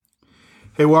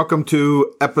Hey, welcome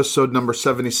to episode number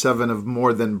 77 of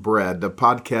More Than Bread, a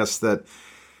podcast that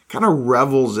kind of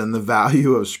revels in the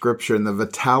value of Scripture and the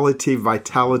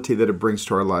vitality that it brings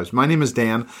to our lives. My name is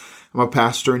Dan. I'm a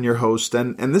pastor and your host,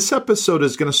 and this episode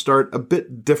is going to start a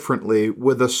bit differently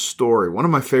with a story, one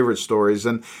of my favorite stories,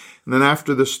 and then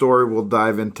after the story, we'll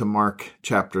dive into Mark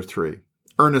chapter 3.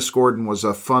 Ernest Gordon was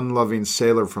a fun-loving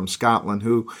sailor from Scotland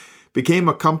who became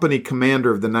a company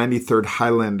commander of the 93rd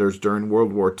Highlanders during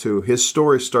World War II. His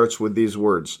story starts with these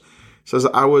words. It says,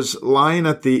 "I was lying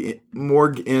at the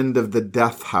morgue end of the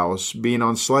death house, being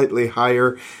on slightly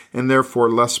higher and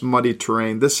therefore less muddy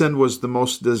terrain. This end was the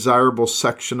most desirable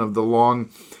section of the long,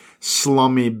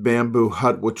 slummy bamboo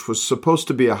hut, which was supposed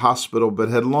to be a hospital, but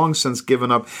had long since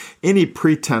given up any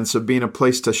pretense of being a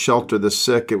place to shelter the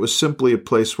sick. It was simply a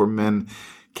place where men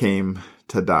came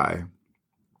to die."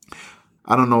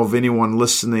 I don't know if anyone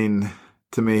listening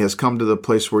to me has come to the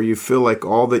place where you feel like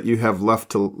all that you have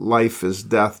left to life is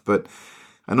death, but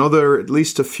I know there are at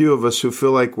least a few of us who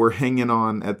feel like we're hanging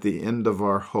on at the end of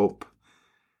our hope.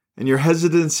 And your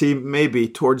hesitancy maybe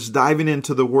towards diving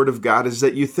into the Word of God is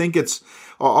that you think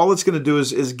all it's going to do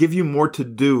is give you more to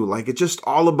do, like it's just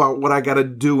all about what I got to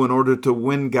do in order to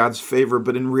win God's favor.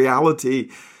 But in reality,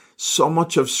 so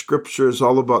much of Scripture is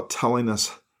all about telling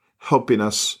us, helping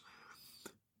us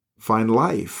find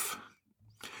life.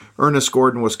 Ernest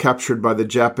Gordon was captured by the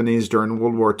Japanese during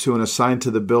World War II and assigned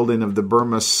to the building of the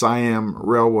Burma-Siam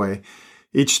Railway.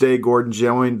 Each day, Gordon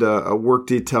joined a work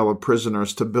detail of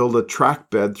prisoners to build a track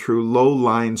bed through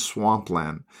low-lying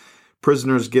swampland.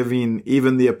 Prisoners giving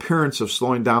even the appearance of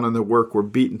slowing down in their work were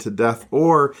beaten to death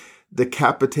or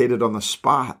decapitated on the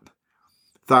spot.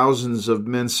 Thousands of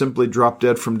men simply dropped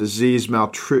dead from disease,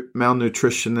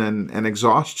 malnutrition, and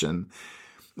exhaustion.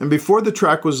 And before the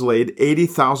track was laid,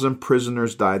 80,000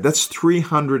 prisoners died. That's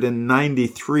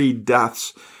 393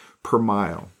 deaths per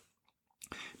mile.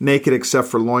 Naked except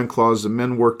for loincloths, the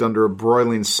men worked under a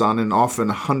broiling sun and often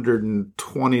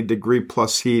 120-degree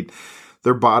plus heat.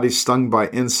 Their bodies stung by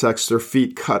insects, their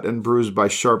feet cut and bruised by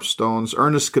sharp stones.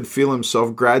 Ernest could feel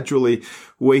himself gradually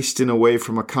wasting away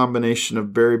from a combination of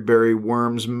beriberi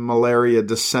worms, malaria,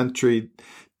 dysentery,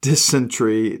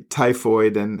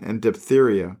 typhoid, and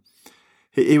diphtheria.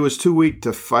 He was too weak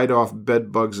to fight off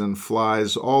bed bugs and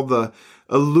flies. All the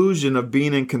illusion of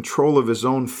being in control of his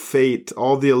own fate,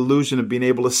 all the illusion of being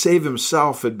able to save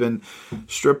himself had been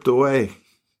stripped away.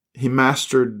 He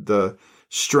mastered the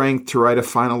strength to write a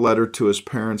final letter to his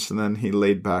parents, and then he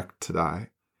laid back to die.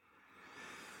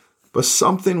 But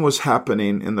something was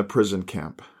happening in the prison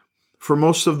camp. For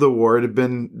most of the war, it had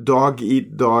been dog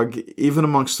eat dog, even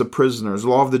amongst the prisoners.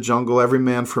 Law of the jungle, every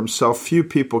man for himself. Few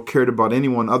people cared about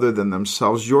anyone other than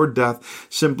themselves. Your death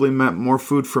simply meant more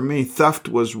food for me. Theft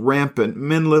was rampant.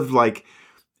 Men lived like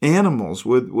animals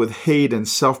with hate and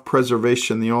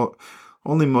self-preservation, the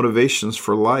only motivations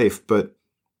for life. But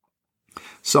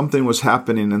something was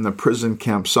happening in the prison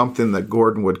camp, something that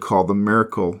Gordon would call the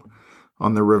miracle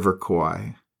on the River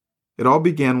Kwai. It all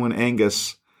began when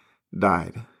Angus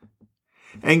died.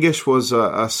 Angus was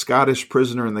a Scottish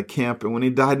prisoner in the camp, and when he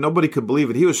died, nobody could believe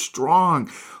it. He was strong,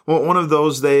 one of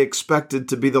those they expected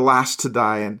to be the last to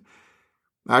die. And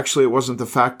actually, it wasn't the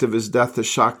fact of his death that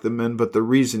shocked the men, but the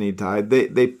reason he died.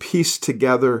 They pieced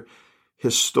together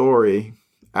his story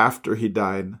after he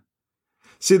died.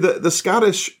 See, the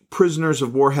Scottish prisoners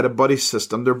of war had a buddy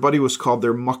system. Their buddy was called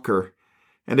their mucker,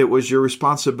 and it was your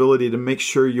responsibility to make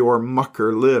sure your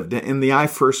mucker lived. In the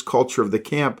I-first culture of the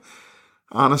camp,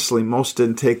 honestly, most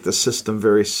didn't take the system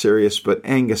very serious, but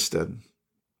Angus did.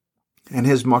 And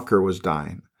his mucker was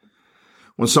dying.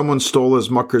 When someone stole his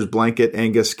mucker's blanket,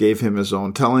 Angus gave him his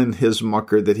own, telling his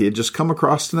mucker that he had just come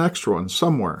across an extra one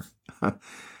somewhere.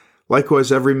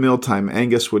 Likewise, every mealtime,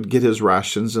 Angus would get his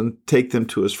rations and take them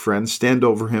to his friend, stand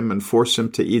over him, and force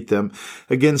him to eat them,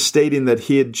 again stating that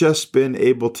he had just been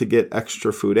able to get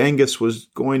extra food. Angus was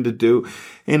going to do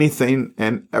anything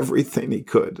and everything he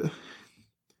could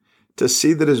to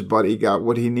see that his buddy got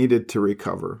what he needed to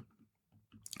recover.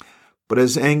 But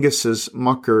as Angus's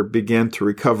mucker began to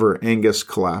recover, Angus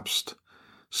collapsed,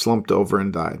 slumped over,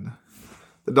 and died.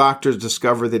 The doctors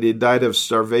discovered that he had died of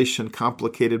starvation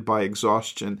complicated by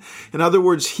exhaustion. In other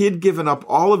words, he had given up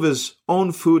all of his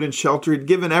own food and shelter. He'd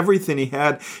given everything he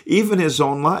had, even his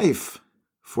own life,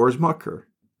 for his mucker.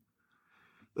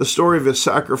 The story of his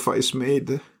sacrifice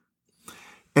made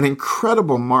an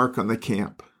incredible mark on the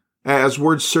camp. As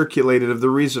word circulated of the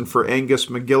reason for Angus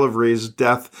MacGillivray's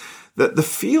death, The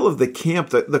feel of the camp,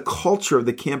 the culture of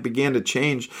the camp began to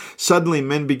change. Suddenly,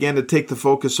 men began to take the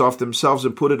focus off themselves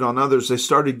and put it on others. They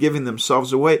started giving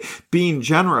themselves away, being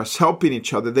generous, helping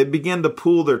each other. They began to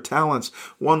pool their talents.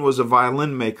 One was a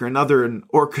violin maker, another an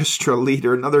orchestra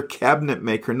leader, another cabinet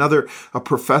maker, another a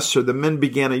professor. The men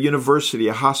began a university,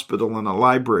 a hospital, and a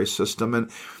library system. And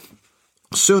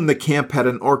soon the camp had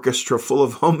an orchestra full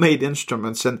of homemade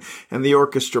instruments, and the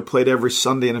orchestra played every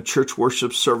Sunday in a church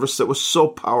worship service that was so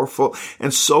powerful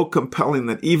and so compelling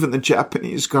that even the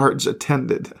Japanese guards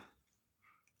attended.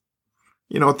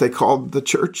 You know what they called the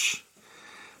church?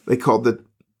 They called it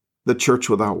the church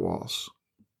without walls.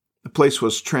 The place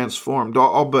was transformed,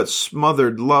 all but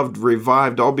smothered, loved,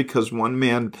 revived, all because one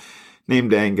man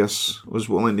named Angus was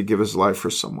willing to give his life for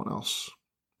someone else.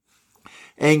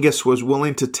 Angus was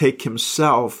willing to take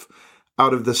himself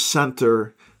out of the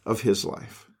center of his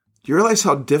life. Do you realize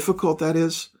how difficult that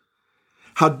is?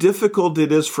 How difficult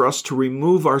it is for us to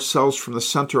remove ourselves from the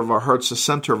center of our hearts, the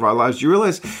center of our lives. Do you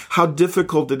realize how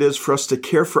difficult it is for us to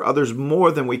care for others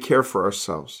more than we care for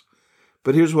ourselves?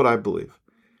 But here's what I believe.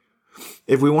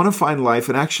 If we want to find life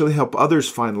and actually help others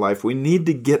find life, we need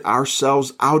to get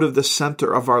ourselves out of the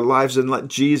center of our lives and let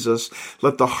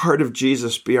the heart of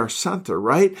Jesus be our center,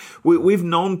 right? We've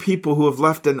known people who have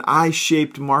left an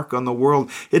eye-shaped mark on the world.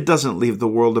 It doesn't leave the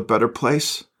world a better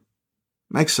place.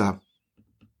 Makes a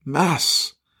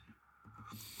mess.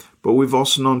 But we've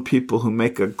also known people who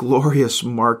make a glorious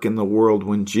mark in the world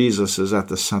when Jesus is at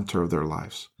the center of their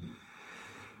lives.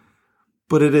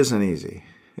 But it isn't easy,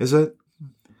 is it?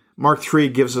 Mark 3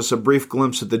 gives us a brief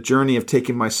glimpse at the journey of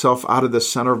taking myself out of the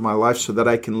center of my life so that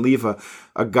I can leave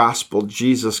a gospel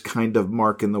Jesus kind of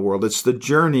mark in the world. It's the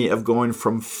journey of going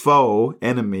from foe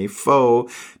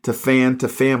to fan to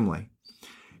family.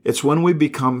 It's when we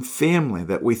become family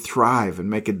that we thrive and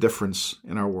make a difference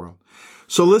in our world.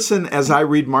 So listen as I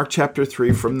read Mark chapter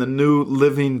 3 from the New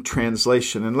Living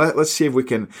Translation, and let's see if we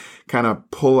can kind of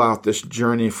pull out this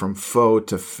journey from foe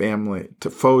to family,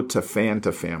 to foe to fan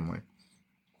to family.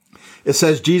 It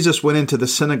says, Jesus went into the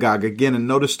synagogue again and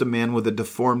noticed a man with a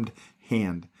deformed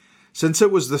hand. Since it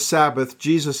was the Sabbath,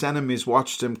 Jesus' enemies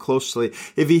watched him closely.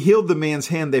 If he healed the man's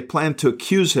hand, they planned to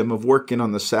accuse him of working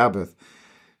on the Sabbath.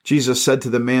 Jesus said to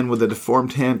the man with the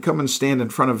deformed hand, "Come and stand in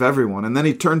front of everyone." And then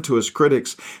he turned to his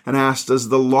critics and asked, "Does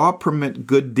the law permit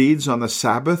good deeds on the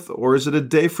Sabbath, or is it a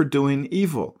day for doing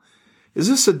evil? Is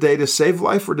this a day to save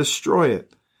life or destroy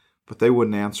it?" But they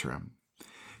wouldn't answer him.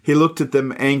 He looked at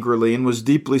them angrily and was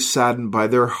deeply saddened by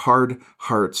their hard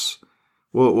hearts.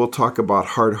 We'll talk about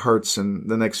hard hearts in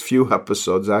the next few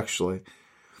episodes, actually.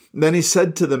 Then he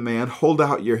said to the man, "Hold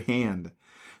out your hand."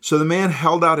 So the man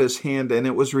held out his hand and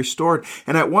it was restored.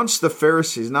 And at once the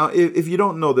Pharisees, now if you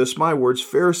don't know this, my words,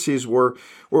 Pharisees were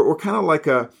kind of like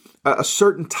a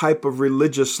certain type of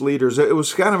religious leaders. It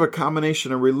was kind of a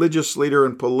combination of religious leader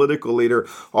and political leader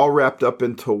all wrapped up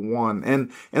into one. And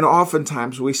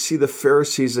oftentimes we see the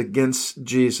Pharisees against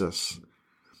Jesus.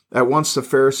 At once the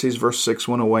Pharisees, verse 6,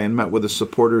 went away and met with the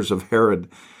supporters of Herod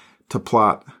to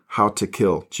plot how to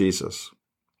kill Jesus.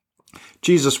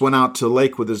 Jesus went out to the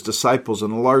lake with his disciples,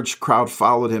 and a large crowd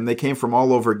followed him. They came from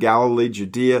all over Galilee,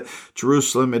 Judea,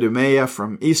 Jerusalem, Idumea,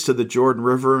 from east of the Jordan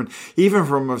River, and even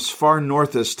from as far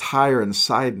north as Tyre and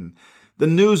Sidon. The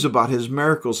news about his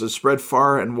miracles had spread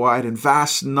far and wide, and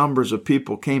vast numbers of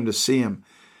people came to see him.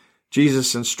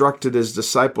 Jesus instructed his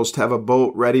disciples to have a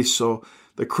boat ready so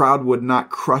the crowd would not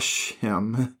crush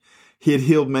him. He had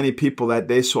healed many people that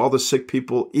day, so all the sick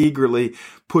people eagerly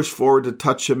pushed forward to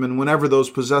touch him. And whenever those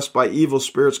possessed by evil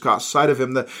spirits caught sight of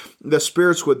him, the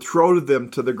spirits would throw them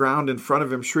to the ground in front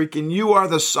of him, shrieking, "You are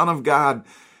the Son of God."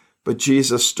 But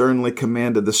Jesus sternly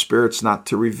commanded the spirits not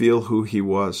to reveal who he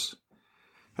was.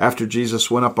 After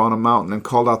Jesus went up on a mountain and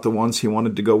called out the ones he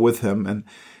wanted to go with him,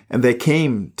 and they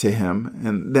came to him,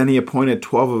 and then he appointed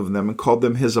 12 of them and called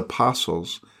them his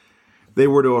apostles. They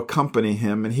were to accompany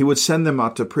him, and he would send them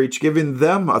out to preach, giving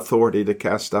them authority to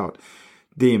cast out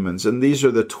demons. And these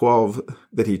are the 12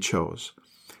 that he chose: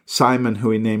 Simon,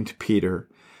 who he named Peter,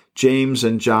 James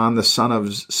and John, the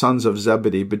sons of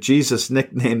Zebedee, but Jesus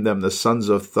nicknamed them the sons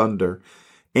of thunder,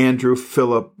 Andrew,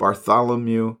 Philip,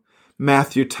 Bartholomew,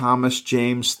 Matthew, Thomas,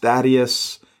 James,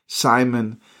 Thaddeus,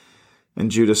 Simon,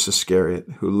 and Judas Iscariot,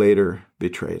 who later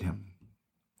betrayed him.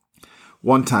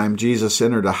 One time, Jesus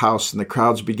entered a house and the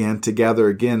crowds began to gather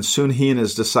again. Soon he and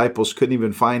his disciples couldn't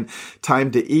even find time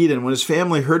to eat. And when his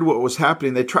family heard what was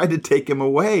happening, they tried to take him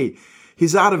away.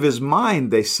 "He's out of his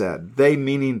mind," they said. They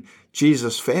meaning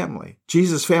Jesus' family.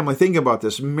 Jesus' family, think about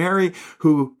this. Mary,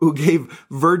 who gave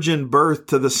virgin birth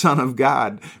to the Son of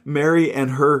God. Mary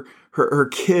and her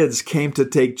kids came to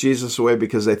take Jesus away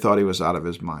because they thought he was out of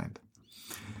his mind.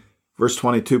 Verse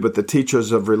 22, but the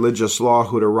teachers of religious law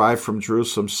who had arrived from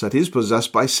Jerusalem said, he's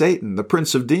possessed by Satan, the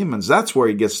prince of demons. That's where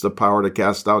he gets the power to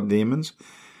cast out demons.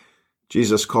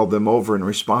 Jesus called them over and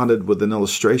responded with an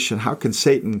illustration. How can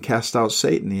Satan cast out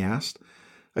Satan, he asked.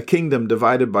 A kingdom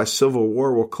divided by civil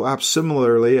war will collapse.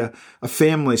 Similarly, a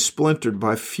family splintered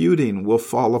by feuding will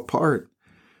fall apart.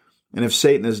 And if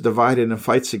Satan is divided and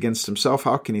fights against himself,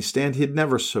 how can he stand? He'd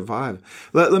never survive.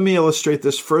 Let me illustrate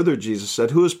this further, Jesus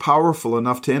said. Who is powerful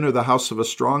enough to enter the house of a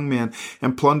strong man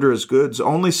and plunder his goods?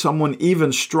 Only someone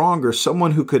even stronger,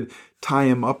 someone who could tie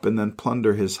him up and then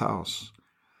plunder his house.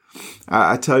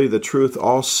 I tell you the truth,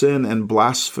 all sin and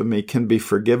blasphemy can be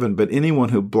forgiven, but anyone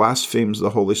who blasphemes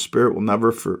the Holy Spirit will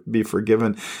never be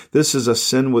forgiven. This is a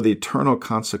sin with eternal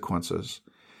consequences.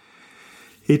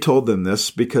 He told them this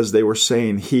because they were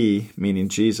saying he, meaning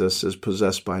Jesus, is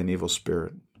possessed by an evil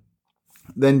spirit.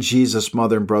 Then Jesus'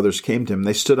 mother and brothers came to him.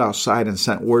 They stood outside and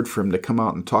sent word for him to come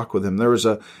out and talk with him. There was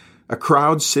a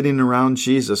crowd sitting around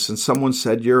Jesus, and someone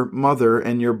said, your mother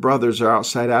and your brothers are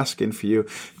outside asking for you.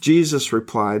 Jesus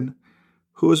replied,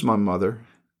 who is my mother?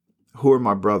 Who are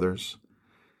my brothers?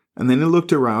 And then he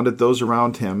looked around at those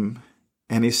around him,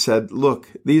 and he said, look,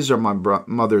 these are my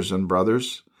mothers and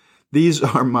brothers. These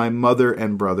are my mother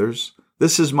and brothers.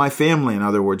 This is my family, in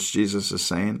other words, Jesus is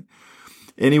saying.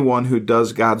 Anyone who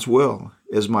does God's will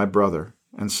is my brother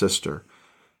and sister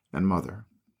and mother.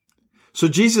 So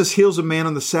Jesus heals a man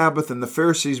on the Sabbath, and the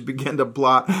Pharisees begin to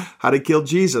plot how to kill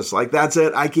Jesus. Like, that's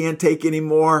it. I can't take any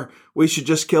more. We should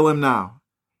just kill him now.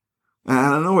 And I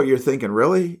don't know what you're thinking.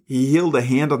 Really? He healed a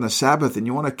hand on the Sabbath, and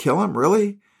you want to kill him?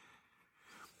 Really?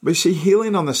 But you see,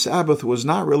 healing on the Sabbath was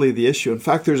not really the issue. In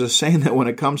fact, there's a saying that when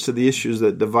it comes to the issues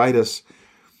that divide us,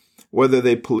 whether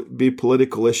they be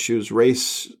political issues,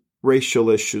 racial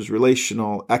issues,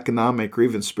 relational, economic, or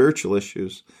even spiritual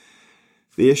issues,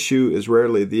 the issue is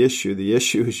rarely the issue. The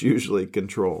issue is usually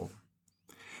control.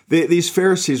 These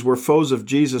Pharisees were foes of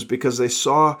Jesus because they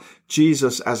saw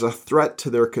Jesus as a threat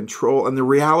to their control. And the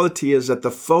reality is that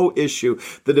the foe issue,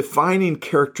 the defining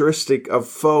characteristic of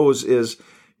foes is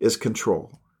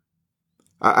control.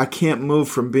 I can't move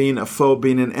from being a foe,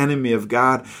 being an enemy of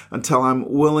God, until I'm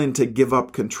willing to give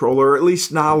up control, or at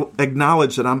least now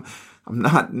acknowledge that I'm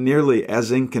not nearly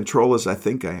as in control as I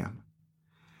think I am.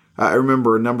 I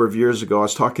remember a number of years ago, I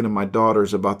was talking to my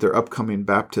daughters about their upcoming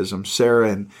baptism.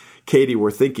 Sarah and Katie were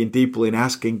thinking deeply and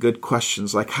asking good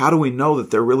questions like, how do we know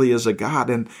that there really is a God?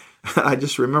 And I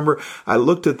just remember I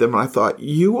looked at them and I thought,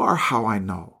 you are how I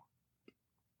know.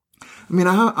 I mean,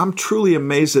 I'm truly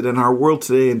amazed that in our world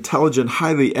today, intelligent,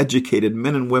 highly educated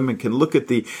men and women can look at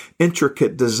the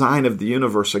intricate design of the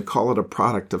universe and call it a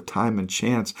product of time and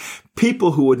chance.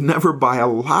 People who would never buy a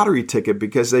lottery ticket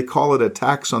because they call it a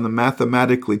tax on the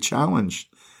mathematically challenged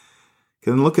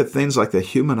can look at things like the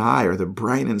human eye or the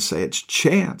brain and say it's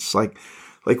chance. Like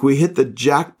we hit the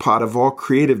jackpot of all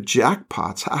creative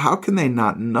jackpots. How can they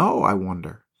not know, I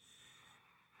wonder?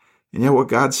 And yet what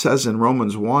God says in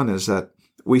Romans 1 is that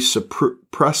we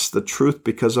suppress the truth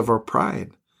because of our pride.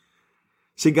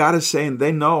 See, God is saying,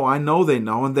 they know, I know they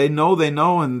know, and they know,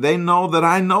 and they know that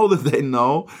I know that they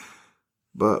know.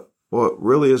 But what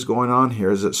really is going on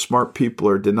here is that smart people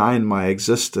are denying my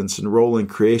existence and role in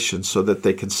creation so that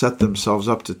they can set themselves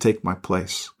up to take my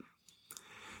place.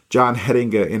 John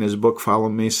Heidegger, in his book, Follow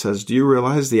Me, says, do you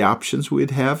realize the options we'd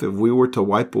have if we were to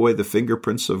wipe away the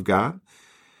fingerprints of God?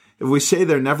 If we say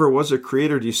there never was a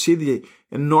creator, do you see the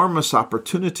enormous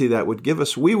opportunity that would give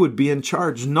us? We would be in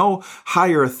charge. No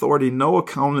higher authority, no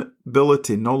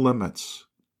accountability, no limits.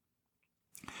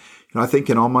 I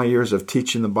think in all my years of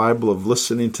teaching the Bible, of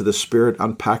listening to the Spirit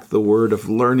unpack the Word, of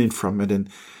learning from it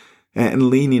and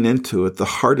leaning into it, the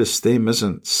hardest theme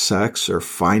isn't sex or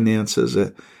finances.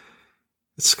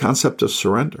 It's the concept of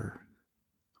surrender.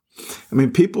 I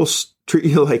mean, people treat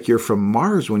you like you're from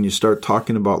Mars when you start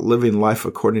talking about living life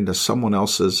according to someone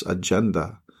else's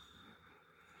agenda.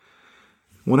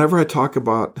 Whenever I talk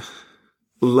about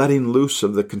letting loose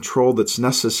of the control that's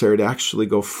necessary to actually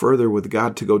go further with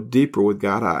God, to go deeper with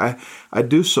God, I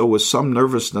do so with some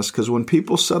nervousness, because when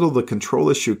people settle the control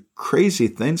issue, crazy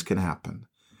things can happen.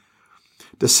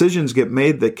 Decisions get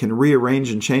made that can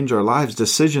rearrange and change our lives,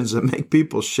 decisions that make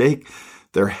people shake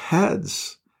their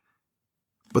heads.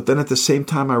 But then at the same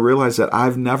time, I realized that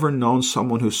I've never known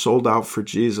someone who sold out for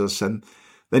Jesus and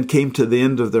then came to the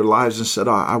end of their lives and said,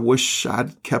 I wish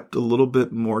I'd kept a little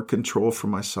bit more control for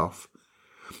myself.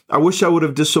 I wish I would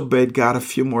have disobeyed God a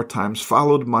few more times,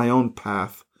 followed my own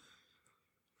path.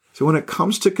 So when it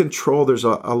comes to control, there's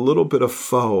a little bit of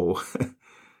foe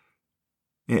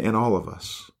in all of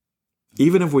us.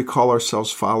 Even if we call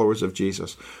ourselves followers of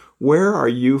Jesus, where are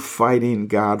you fighting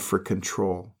God for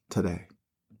control? today.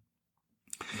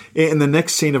 In the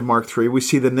next scene of Mark 3, we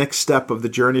see the next step of the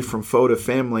journey from foe to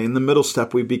family. In the middle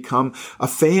step, we become a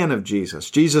fan of Jesus.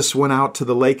 Jesus went out to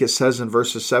the lake, it says in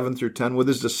verses 7 through 10, with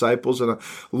his disciples, and a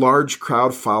large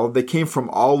crowd followed. They came from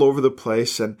all over the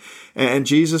place, and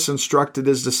Jesus instructed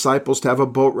his disciples to have a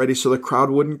boat ready so the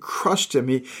crowd wouldn't crush him.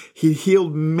 He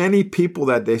healed many people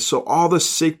that day, so all the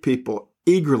sick people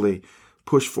eagerly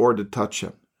pushed forward to touch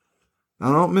him.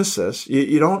 Now, don't miss this.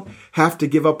 You don't have to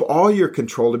give up all your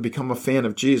control to become a fan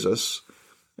of Jesus.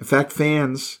 In fact,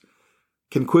 fans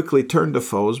can quickly turn to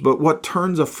foes, but what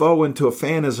turns a foe into a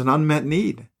fan is an unmet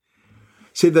need.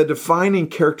 See, the defining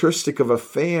characteristic of a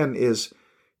fan is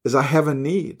I have a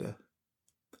need.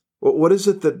 What is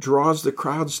it that draws the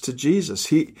crowds to Jesus?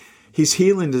 He's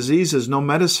healing diseases no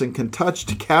medicine can touch,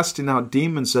 to casting out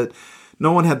demons that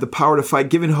no one had the power to fight,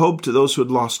 giving hope to those who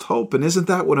had lost hope. And isn't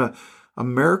that what a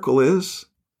miracle is?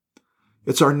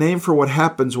 It's our name for what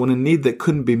happens when a need that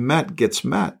couldn't be met gets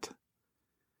met.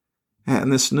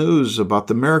 And this news about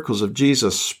the miracles of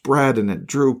Jesus spread, and it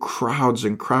drew crowds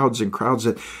and crowds and crowds.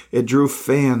 It drew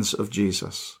fans of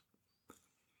Jesus.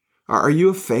 Are you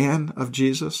a fan of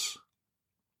Jesus?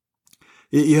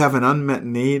 You have an unmet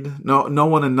need. No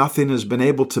one and nothing has been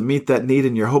able to meet that need,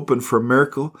 and you're hoping for a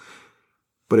miracle.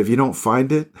 But if you don't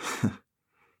find it,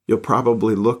 you'll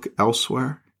probably look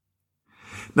elsewhere.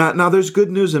 Now, there's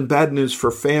good news and bad news for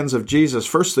fans of Jesus.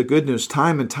 First, the good news.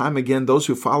 Time and time again, those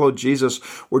who followed Jesus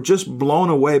were just blown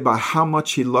away by how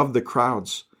much he loved the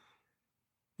crowds.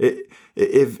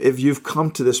 If you've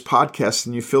come to this podcast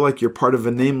and you feel like you're part of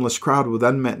a nameless crowd with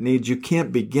unmet needs, you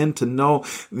can't begin to know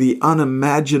the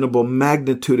unimaginable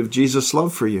magnitude of Jesus'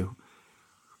 love for you.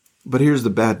 But here's the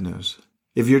bad news.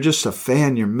 If you're just a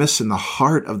fan, you're missing the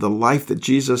heart of the life that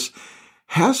Jesus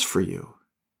has for you.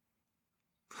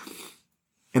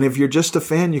 And if you're just a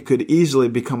fan, you could easily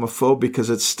become a foe, because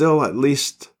it's still at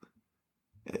least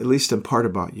in part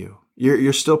about you.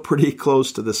 You're still pretty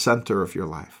close to the center of your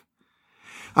life.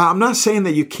 I'm not saying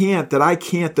that you can't, that I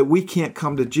can't, that we can't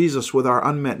come to Jesus with our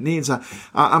unmet needs.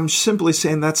 I'm simply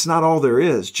saying that's not all there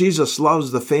is. Jesus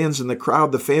loves the fans in the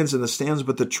crowd, the fans in the stands,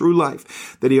 but the true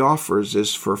life that he offers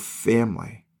is for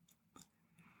family.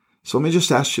 So let me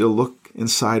just ask you to look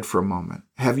inside for a moment.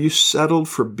 Have you settled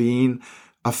for being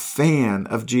a fan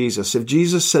of Jesus? If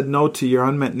Jesus said no to your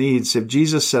unmet needs, if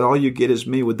Jesus said all you get is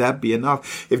me, would that be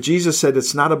enough? If Jesus said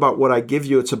it's not about what I give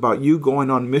you, it's about you going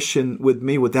on mission with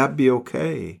me, would that be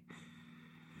okay?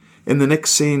 In the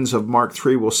next scenes of Mark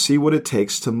 3, we'll see what it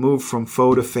takes to move from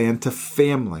foe to fan to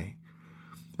family.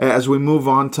 As we move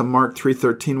on to Mark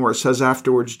 3:13, where it says,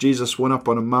 afterwards, Jesus went up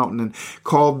on a mountain and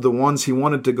called the ones he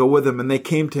wanted to go with him, and they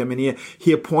came to him, and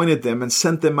he appointed them and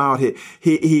sent them out.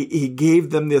 He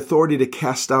gave them the authority to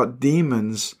cast out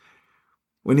demons.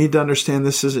 We need to understand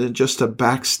this isn't just a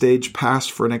backstage pass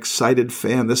for an excited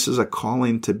fan. This is a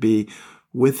calling to be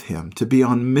with him, to be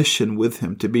on mission with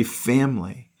him, to be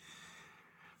family.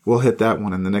 We'll hit that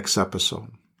one in the next episode.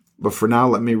 But for now,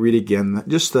 let me read again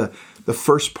just the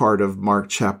first part of Mark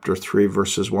chapter 3,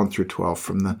 verses 1 through 12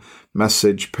 from the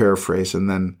Message paraphrase, and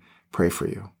then pray for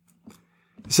you.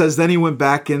 It says, then he went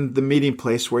back in the meeting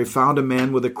place where he found a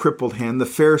man with a crippled hand. The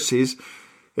Pharisees,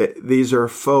 these are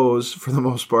foes for the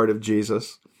most part of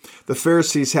Jesus. The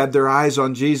Pharisees had their eyes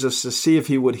on Jesus to see if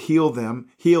he would heal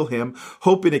him,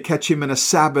 hoping to catch him in a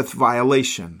Sabbath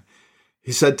violation.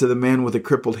 He said to the man with a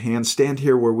crippled hand, stand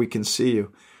here where we can see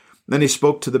you. Then he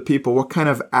spoke to the people, what kind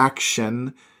of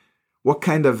action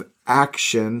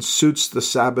suits the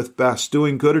Sabbath best?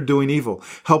 Doing good or doing evil?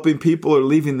 Helping people or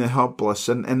leaving the helpless?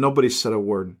 And nobody said a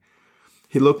word.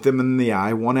 He looked them in the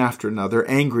eye, one after another,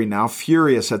 angry now,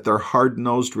 furious at their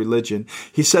hard-nosed religion.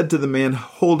 He said to the man,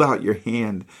 hold out your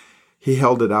hand. He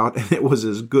held it out, and it was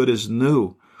as good as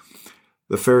new.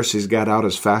 The Pharisees got out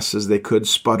as fast as they could,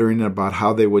 sputtering about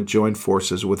how they would join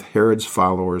forces with Herod's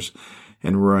followers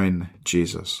and ruin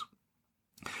Jesus.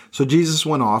 So Jesus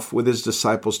went off with his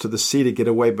disciples to the sea to get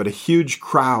away, but a huge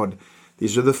crowd,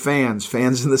 these are the fans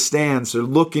in the stands, they're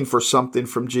looking for something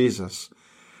from Jesus.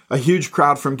 A huge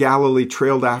crowd from Galilee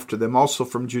trailed after them, also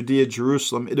from Judea,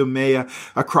 Jerusalem, Idumea,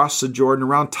 across the Jordan,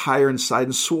 around Tyre and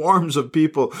Sidon, swarms of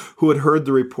people who had heard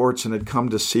the reports and had come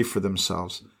to see for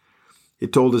themselves. He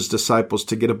told his disciples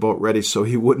to get a boat ready so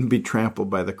he wouldn't be trampled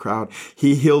by the crowd.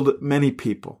 He healed many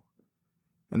people.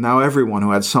 And now everyone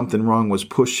who had something wrong was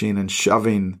pushing and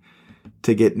shoving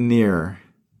to get near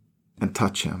and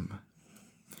touch him.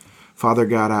 Father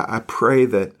God, I pray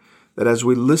that as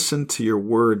we listen to your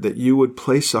word, that you would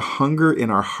place a hunger in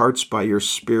our hearts by your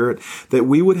Spirit, that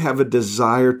we would have a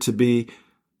desire to be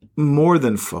more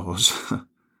than foes,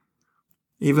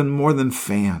 even more than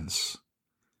fans.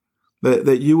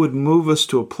 that you would move us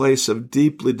to a place of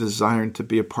deeply desiring to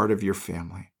be a part of your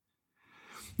family.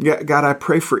 God, I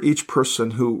pray for each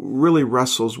person who really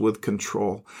wrestles with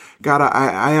control. God,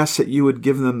 I ask that you would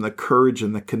give them the courage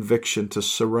and the conviction to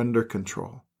surrender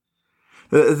control.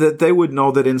 That they would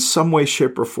know that in some way,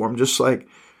 shape, or form, just like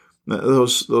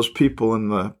those people in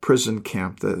the prison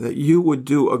camp, that you would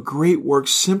do a great work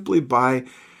simply by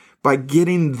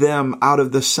getting them out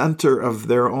of the center of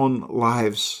their own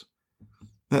lives.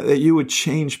 That you would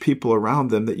change people around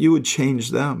them, that you would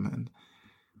change them. And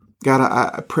God,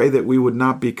 I pray that we would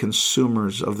not be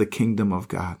consumers of the kingdom of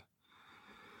God,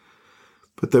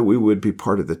 but that we would be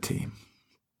part of the team.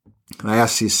 And I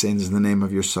ask these things in the name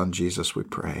of your Son, Jesus, we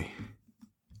pray.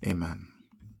 Amen.